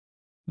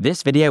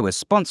This video was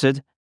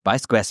sponsored by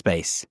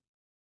Squarespace.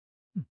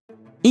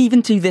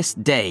 Even to this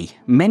day,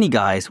 many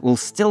guys will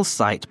still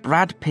cite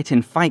Brad Pitt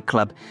in Fight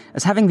Club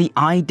as having the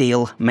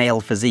ideal male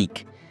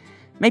physique.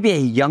 Maybe a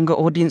younger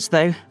audience,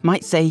 though,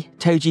 might say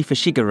Toji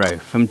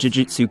Fushiguro from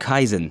Jujutsu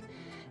Kaisen.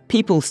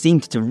 People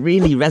seemed to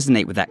really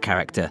resonate with that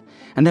character,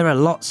 and there are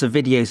lots of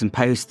videos and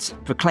posts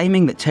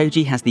proclaiming that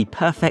Toji has the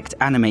perfect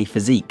anime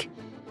physique.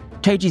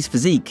 Toji's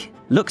physique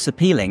looks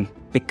appealing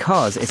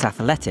because it's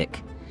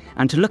athletic,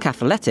 and to look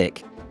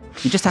athletic,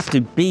 you just have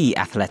to be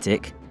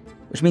athletic,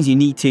 which means you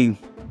need to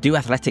do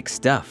athletic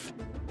stuff.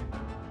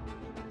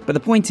 But the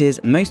point is,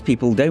 most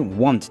people don't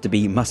want to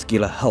be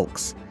muscular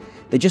hulks.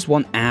 They just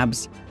want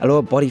abs, a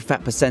lower body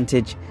fat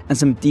percentage, and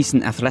some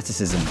decent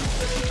athleticism.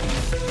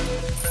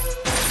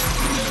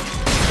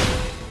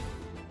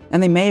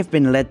 And they may have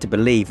been led to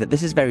believe that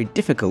this is very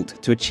difficult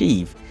to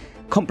achieve,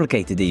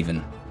 complicated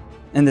even.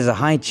 And there's a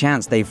high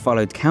chance they've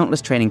followed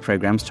countless training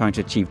programs trying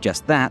to achieve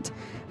just that,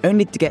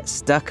 only to get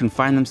stuck and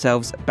find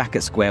themselves back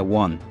at square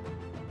one.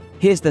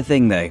 Here's the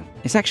thing though,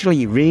 it's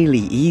actually really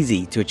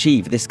easy to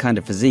achieve this kind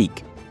of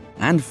physique,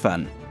 and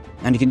fun,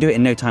 and you can do it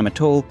in no time at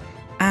all,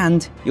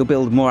 and you'll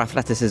build more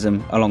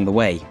athleticism along the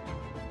way,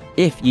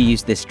 if you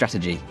use this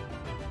strategy.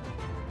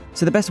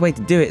 So the best way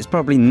to do it is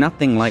probably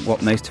nothing like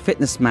what most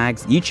fitness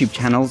mags, YouTube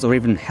channels, or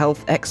even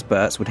health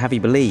experts would have you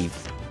believe.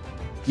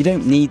 You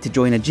don't need to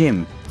join a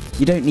gym,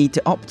 you don't need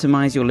to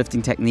optimize your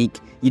lifting technique,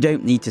 you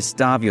don't need to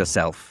starve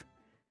yourself.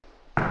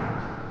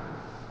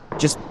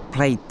 Just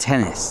play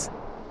tennis.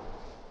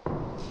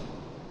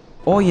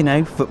 Or,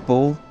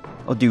 football,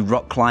 or do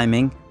rock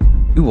climbing,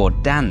 or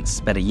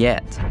dance, better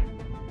yet.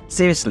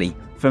 Seriously,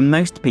 for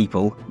most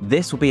people,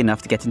 this will be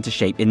enough to get into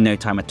shape in no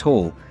time at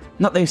all.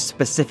 Not those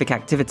specific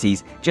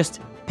activities,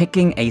 just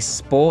picking a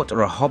sport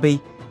or a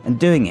hobby and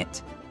doing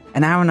it.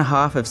 An hour and a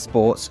half of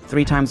sports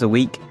 3 times a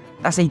week,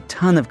 that's a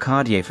ton of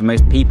cardio for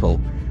most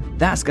people.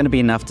 That's going to be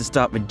enough to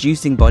start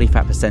reducing body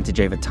fat percentage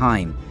over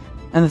time.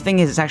 And the thing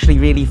is, it's actually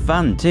really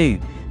fun too,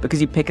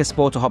 because you pick a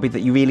sport or hobby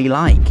that you really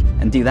like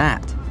and do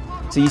that.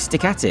 So you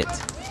stick at it.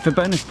 For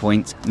bonus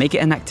points, make it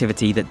an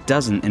activity that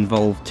doesn't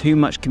involve too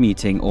much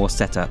commuting or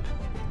setup.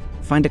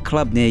 Find a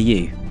club near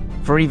you.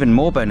 For even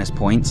more bonus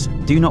points,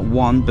 do not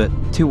 1 but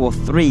 2 or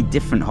 3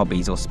 different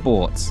hobbies or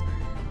sports.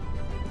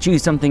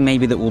 Choose something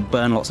maybe that will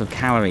burn lots of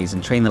calories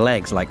and train the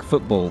legs, like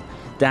football,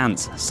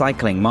 dance,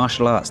 cycling,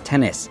 martial arts,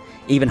 tennis,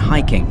 even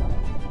hiking.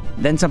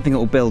 Then something that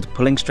will build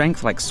pulling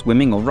strength, like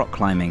swimming or rock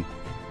climbing.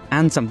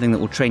 And something that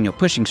will train your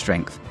pushing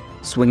strength,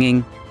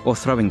 swinging or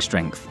throwing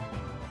strength.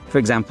 For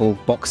example,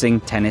 boxing,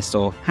 tennis,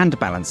 or hand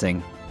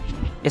balancing.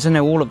 Yes, I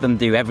know all of them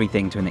do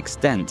everything to an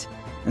extent,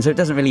 and so it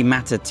doesn't really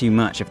matter too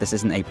much if this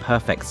isn't a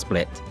perfect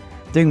split.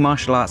 Doing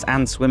martial arts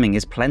and swimming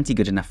is plenty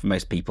good enough for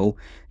most people,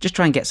 just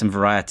try and get some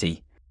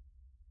variety.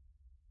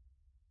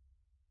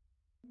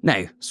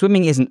 No,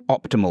 swimming isn't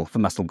optimal for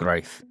muscle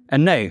growth,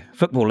 and no,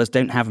 footballers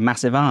don't have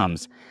massive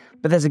arms,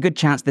 but there's a good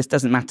chance this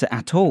doesn't matter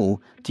at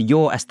all to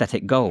your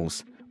aesthetic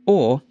goals,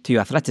 or to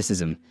your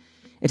athleticism.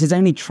 It is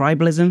only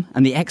tribalism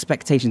and the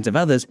expectations of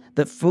others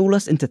that fool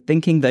us into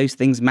thinking those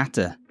things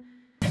matter.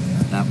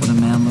 Is that what a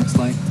man looks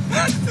like?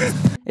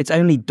 It's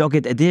only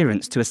dogged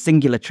adherence to a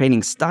singular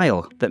training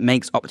style that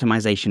makes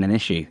optimization an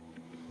issue.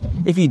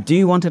 If you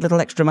do want a little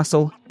extra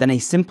muscle, then a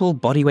simple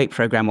bodyweight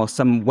program or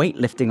some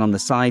weightlifting on the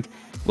side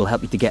will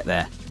help you to get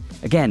there.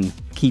 Again,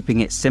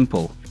 keeping it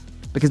simple.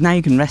 Because now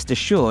you can rest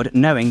assured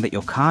knowing that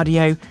your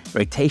cardio,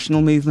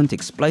 rotational movement,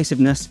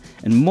 explosiveness,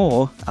 and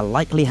more are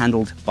likely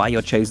handled by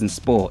your chosen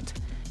sport.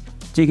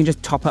 So you can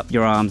just top up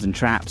your arms and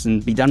traps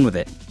and be done with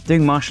it.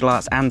 Doing martial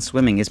arts and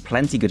swimming is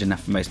plenty good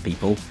enough for most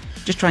people,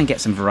 just try and get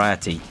some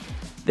variety.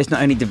 This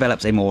not only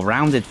develops a more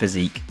rounded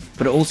physique,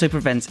 but it also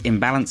prevents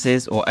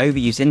imbalances or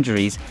overuse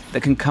injuries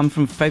that can come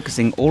from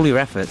focusing all your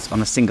efforts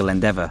on a single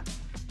endeavour.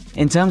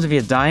 In terms of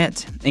your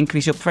diet,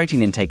 increase your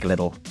protein intake a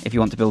little if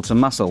you want to build some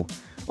muscle,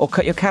 or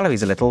cut your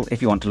calories a little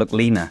if you want to look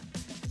leaner.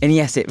 And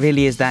yes, it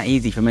really is that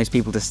easy for most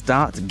people to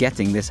start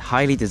getting this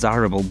highly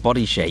desirable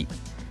body shape,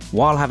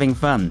 while having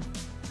fun.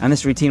 And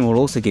this routine will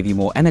also give you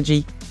more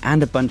energy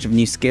and a bunch of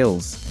new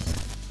skills.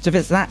 So if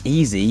it's that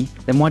easy,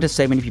 then why do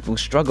so many people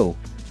struggle?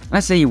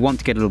 Let's say you want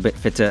to get a little bit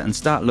fitter and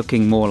start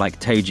looking more like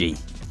Toji.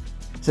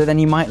 So then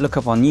you might look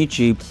up on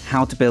YouTube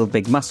how to build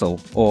big muscle,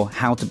 or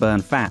how to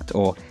burn fat,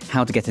 or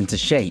how to get into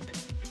shape,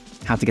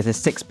 how to get a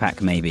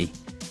six-pack maybe.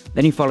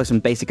 Then you follow some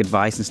basic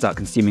advice and start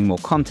consuming more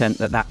content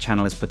that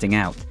channel is putting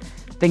out.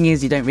 Thing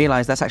is, you don't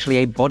realize that's actually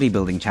a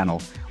bodybuilding channel,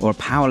 or a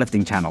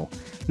powerlifting channel,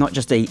 not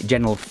just a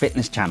general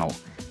fitness channel.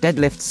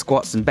 Deadlift,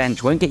 squats and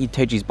bench won't get you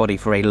Toji's body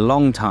for a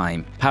long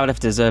time.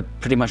 Powerlifters are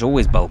pretty much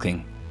always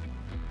bulking.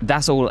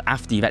 That's all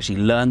after you've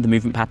actually learned the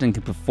movement pattern and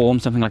can perform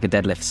something like a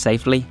deadlift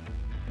safely.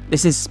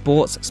 This is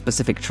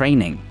sports-specific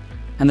training,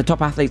 and the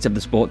top athletes of the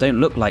sport don't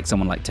look like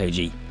someone like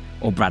Toji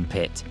or Brad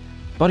Pitt.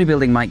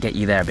 Bodybuilding might get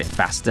you there a bit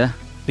faster,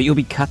 but you'll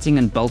be cutting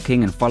and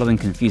bulking and following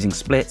confusing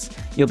splits,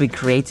 you'll be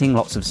creating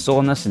lots of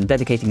soreness and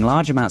dedicating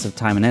large amounts of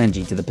time and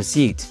energy to the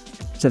pursuit.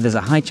 So there's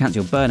a high chance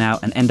you'll burn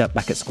out and end up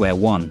back at square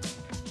one.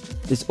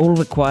 This all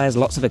requires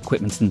lots of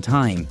equipment and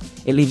time.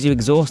 It leaves you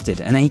exhausted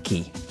and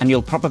achy, and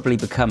you'll probably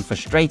become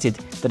frustrated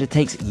that it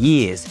takes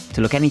years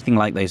to look anything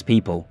like those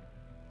people.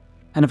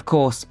 And of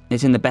course,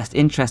 it's in the best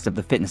interest of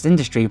the fitness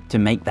industry to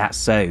make that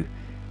so,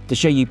 to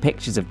show you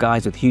pictures of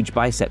guys with huge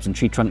biceps and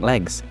tree trunk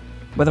legs,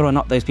 whether or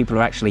not those people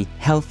are actually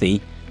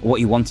healthy or what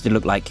you wanted to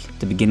look like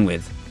to begin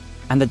with.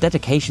 And the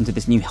dedication to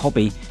this new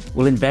hobby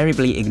will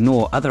invariably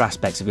ignore other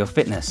aspects of your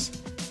fitness.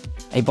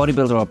 A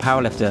bodybuilder or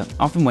powerlifter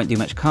often won't do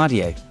much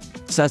cardio.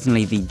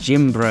 Certainly the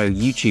gym bro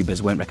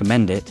YouTubers won't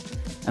recommend it,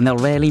 and they'll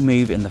rarely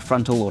move in the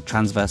frontal or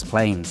transverse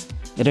planes.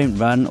 They don't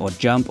run or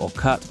jump or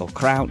cut or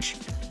crouch.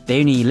 They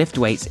only lift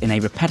weights in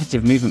a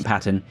repetitive movement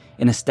pattern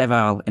in a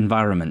sterile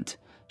environment,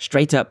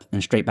 straight up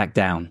and straight back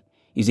down,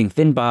 using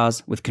thin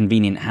bars with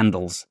convenient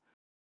handles.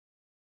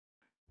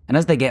 And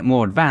as they get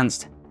more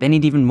advanced, they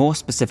need even more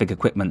specific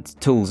equipment,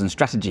 tools and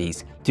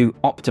strategies to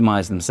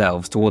optimize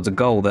themselves towards a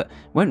goal that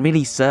won't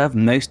really serve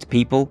most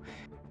people.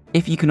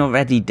 If you can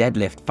already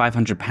deadlift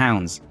 500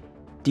 pounds,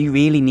 do you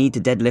really need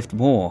to deadlift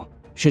more?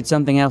 Should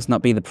something else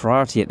not be the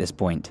priority at this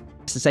point?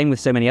 It's the same with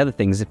so many other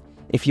things.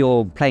 If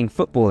you're playing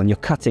football and you're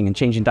cutting and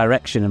changing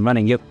direction and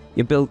running, you're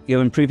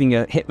improving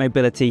your hip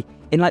mobility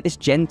in like this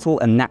gentle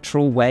and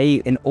natural way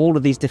in all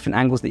of these different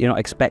angles that you're not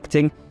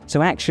expecting.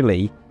 So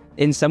actually,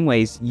 in some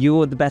ways,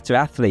 you're the better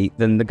athlete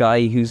than the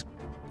guy who's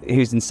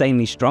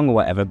insanely strong or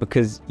whatever,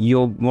 because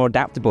you're more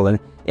adaptable. And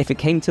if it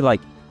came to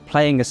like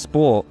playing a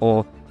sport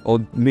or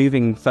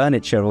moving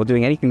furniture or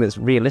doing anything that's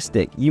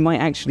realistic, you might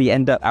actually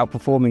end up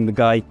outperforming the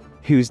guy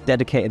who's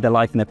dedicated their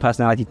life and their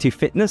personality to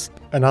fitness.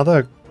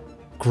 Another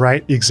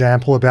great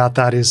example about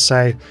that is,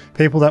 say,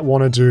 people that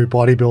want to do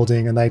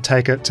bodybuilding and they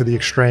take it to the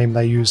extreme.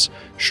 They use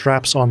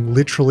straps on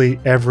literally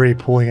every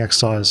pulling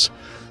exercise.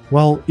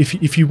 Well,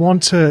 if you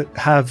want to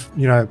have,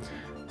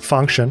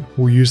 function,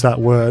 we'll use that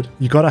word,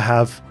 you got to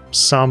have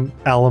some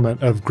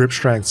element of grip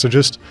strength. So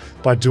just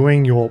by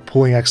doing your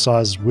pulling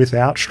exercise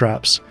without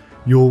straps,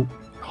 you'll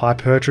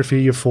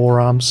hypertrophy your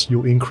forearms,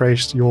 you'll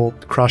increase your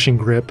crushing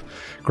grip.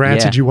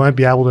 Granted, you won't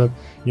be able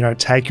to,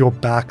 take your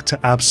back to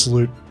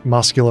absolute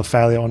muscular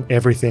failure on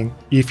everything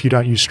if you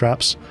don't use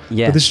straps.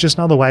 Yeah. But this is just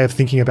another way of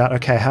thinking about,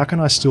 okay, how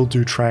can I still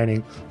do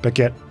training but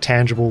get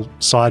tangible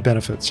side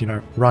benefits,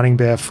 running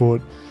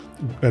barefoot,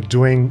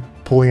 doing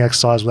pulling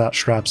exercise without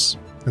straps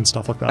and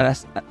stuff like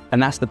that.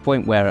 And that's the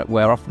point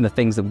where often the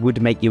things that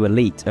would make you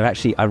elite are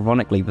actually,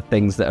 ironically, the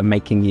things that are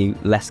making you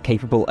less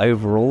capable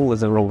overall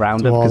as a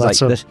all-rounder. Oh,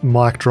 that's a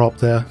mic drop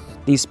there.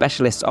 These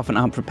specialists often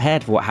aren't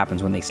prepared for what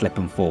happens when they slip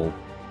and fall.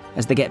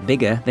 As they get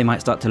bigger, they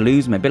might start to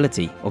lose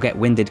mobility or get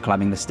winded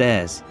climbing the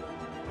stairs.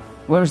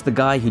 Whereas the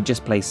guy who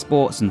just plays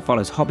sports and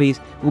follows hobbies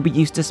will be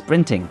used to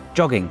sprinting,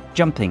 jogging,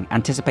 jumping,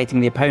 anticipating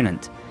the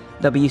opponent.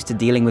 They'll be used to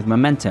dealing with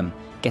momentum,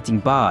 getting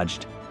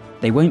barged.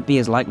 They won't be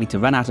as likely to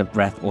run out of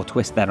breath or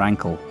twist their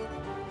ankle.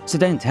 So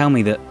don't tell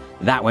me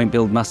that won't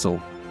build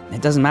muscle.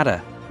 It doesn't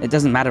matter. It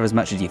doesn't matter as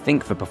much as you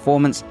think for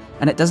performance,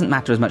 and it doesn't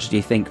matter as much as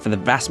you think for the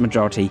vast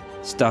majority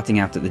starting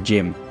out at the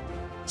gym.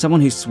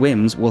 Someone who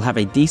swims will have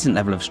a decent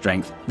level of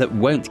strength that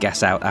won't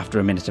gas out after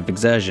a minute of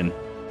exertion.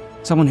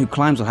 Someone who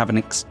climbs will have an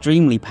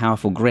extremely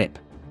powerful grip,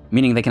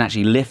 meaning they can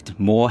actually lift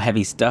more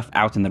heavy stuff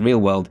out in the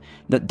real world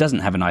that doesn't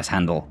have a nice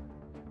handle.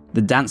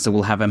 The dancer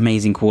will have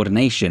amazing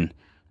coordination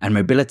and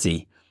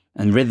mobility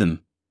and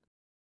rhythm.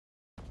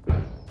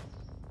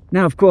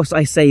 Now, of course,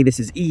 I say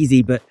this is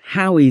easy, but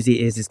how easy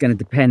it is going to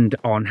depend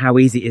on how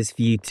easy it is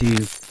for you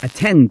to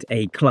attend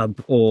a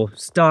club or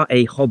start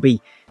a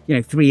hobby,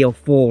 3 or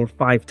 4 or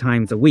 5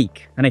 times a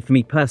week. I know for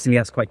me personally,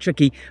 that's quite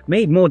tricky,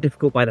 made more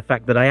difficult by the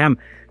fact that I am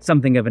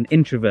something of an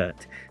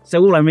introvert.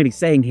 So all I'm really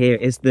saying here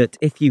is that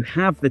if you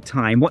have the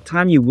time, what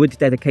time you would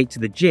dedicate to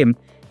the gym,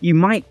 you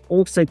might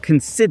also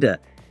consider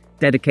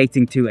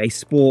dedicating to a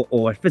sport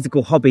or a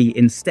physical hobby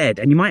instead.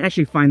 And you might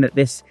actually find that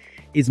this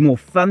is more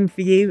fun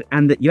for you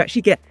and that you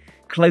actually get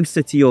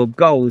closer to your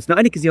goals, not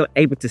only because you're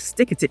able to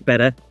stick at it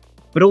better,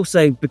 but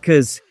also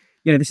because,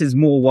 this is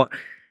more what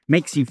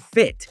makes you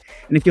fit.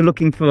 And if you're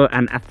looking for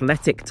an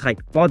athletic type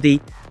body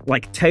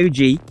like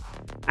Toji,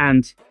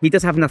 and he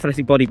does have an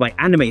athletic body by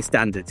anime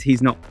standards,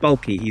 he's not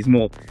bulky, he's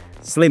more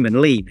slim and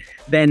lean,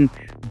 then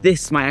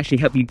this might actually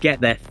help you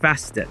get there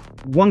faster.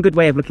 One good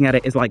way of looking at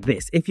it is like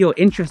this. If you're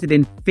interested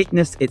in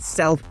fitness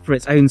itself for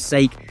its own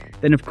sake,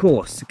 then of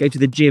course, go to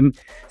the gym,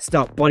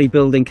 start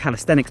bodybuilding,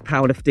 calisthenics,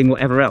 powerlifting,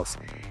 whatever else.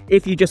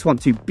 If you just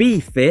want to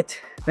be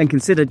fit, then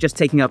consider just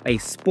taking up a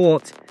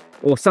sport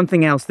or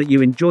something else that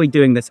you enjoy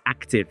doing that's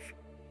active.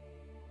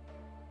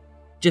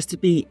 Just to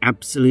be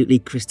absolutely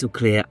crystal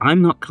clear,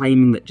 I'm not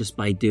claiming that just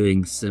by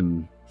doing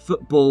some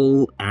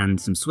football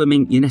and some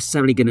swimming, you're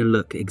necessarily going to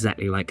look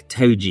exactly like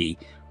Toji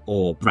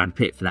or Brad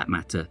Pitt for that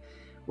matter.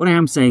 What I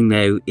am saying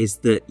though is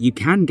that you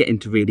can get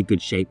into really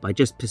good shape by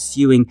just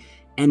pursuing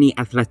any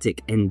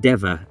athletic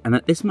endeavour, and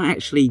that this might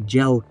actually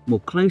gel more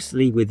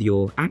closely with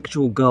your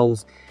actual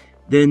goals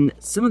than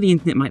some of the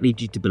internet might lead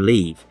you to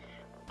believe.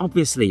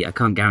 Obviously, I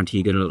can't guarantee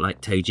you're going to look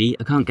like Toji.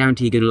 I can't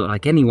guarantee you're going to look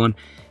like anyone.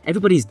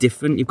 Everybody's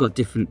different. You've got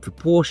different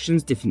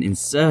proportions, different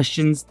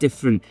insertions,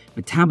 different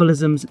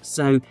metabolisms.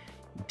 So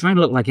trying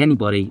to look like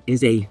anybody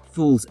is a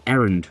fool's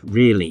errand,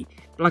 really.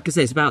 But like I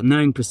say, it's about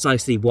knowing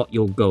precisely what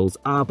your goals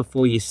are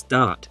before you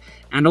start,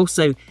 and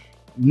also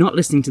not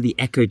listening to the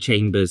echo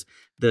chambers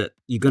that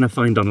you're going to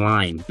find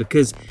online,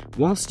 because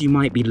whilst you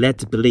might be led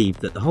to believe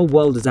that the whole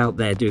world is out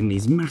there doing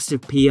these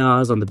massive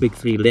PRs on the big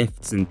 3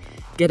 lifts and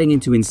getting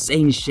into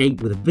insane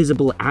shape with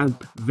visible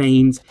ab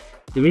veins,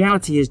 the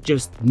reality is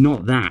just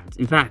not that.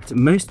 In fact,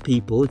 most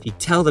people, if you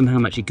tell them how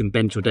much you can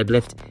bench or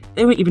deadlift,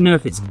 they won't even know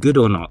if it's good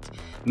or not.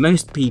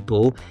 Most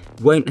people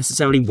won't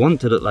necessarily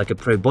want to look like a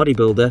pro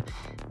bodybuilder.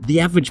 The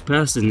average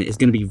person is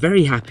going to be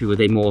very happy with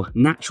a more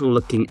natural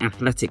looking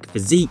athletic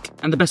physique,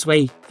 and the best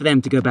way for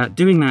them to go about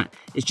doing that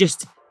is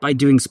just by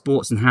doing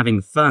sports and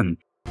having fun.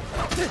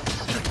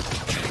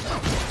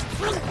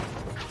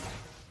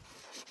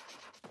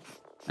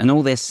 And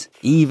all this,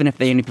 even if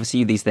they only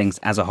pursue these things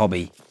as a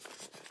hobby.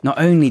 Not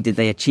only did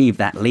they achieve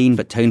that lean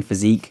but toned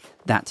physique,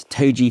 that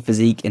Toji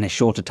physique in a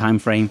shorter time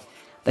frame,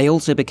 they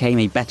also became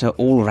a better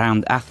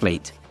all-round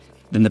athlete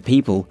than the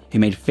people who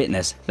made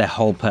fitness their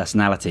whole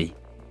personality.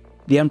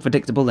 The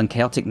unpredictable and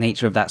chaotic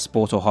nature of that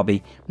sport or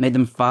hobby made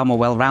them far more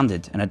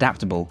well-rounded and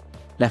adaptable,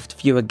 left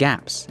fewer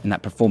gaps in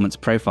that performance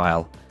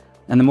profile.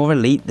 And the more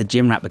elite the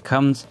gym rat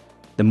becomes,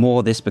 the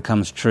more this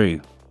becomes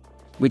true.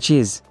 Which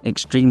is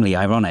extremely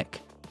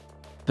ironic.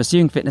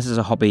 Pursuing fitness as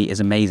a hobby is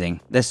amazing.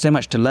 There's so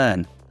much to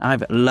learn.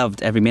 I've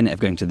loved every minute of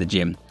going to the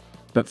gym.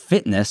 But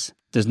fitness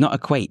does not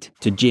equate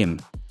to gym.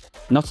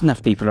 Not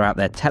enough people are out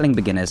there telling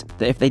beginners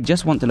that if they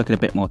just want to look a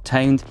bit more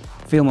toned,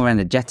 feel more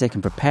energetic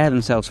and prepare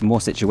themselves for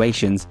more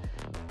situations,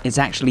 it's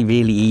actually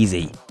really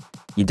easy.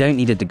 You don't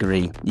need a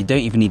degree, you don't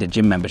even need a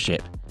gym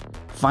membership.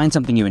 Find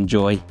something you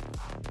enjoy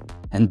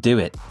and do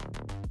it.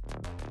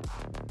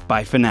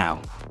 Bye for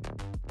now.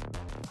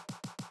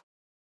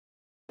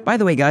 By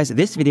the way guys,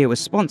 this video was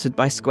sponsored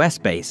by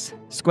Squarespace.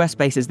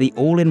 Squarespace is the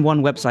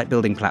all-in-one website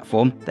building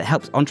platform that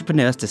helps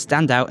entrepreneurs to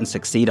stand out and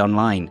succeed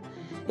online.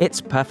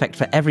 It's perfect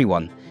for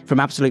everyone, from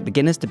absolute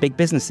beginners to big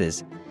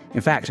businesses.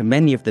 In fact,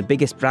 many of the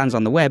biggest brands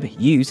on the web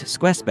use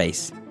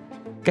Squarespace.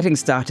 Getting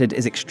started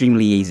is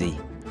extremely easy.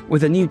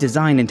 With a new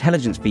design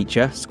intelligence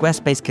feature,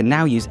 Squarespace can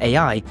now use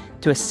AI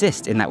to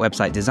assist in that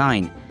website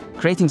design,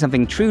 creating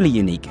something truly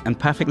unique and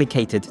perfectly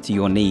catered to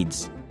your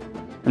needs.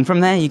 And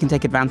from there, you can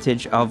take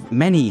advantage of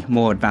many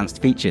more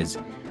advanced features.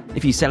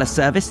 If you sell a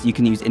service, you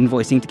can use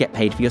invoicing to get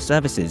paid for your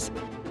services.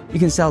 You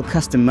can sell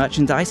custom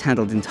merchandise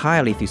handled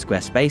entirely through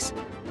Squarespace,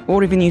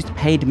 or even use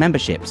paid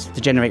memberships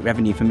to generate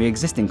revenue from your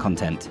existing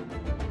content.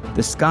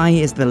 The sky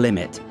is the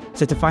limit,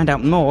 so to find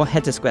out more,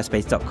 head to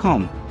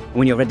squarespace.com.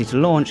 When you're ready to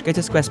launch, go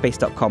to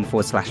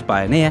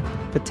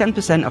squarespace.com/Bioneer for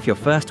 10% off your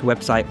first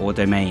website or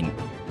domain.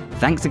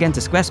 Thanks again to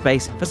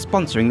Squarespace for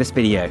sponsoring this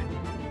video.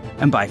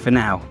 And bye for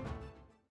now.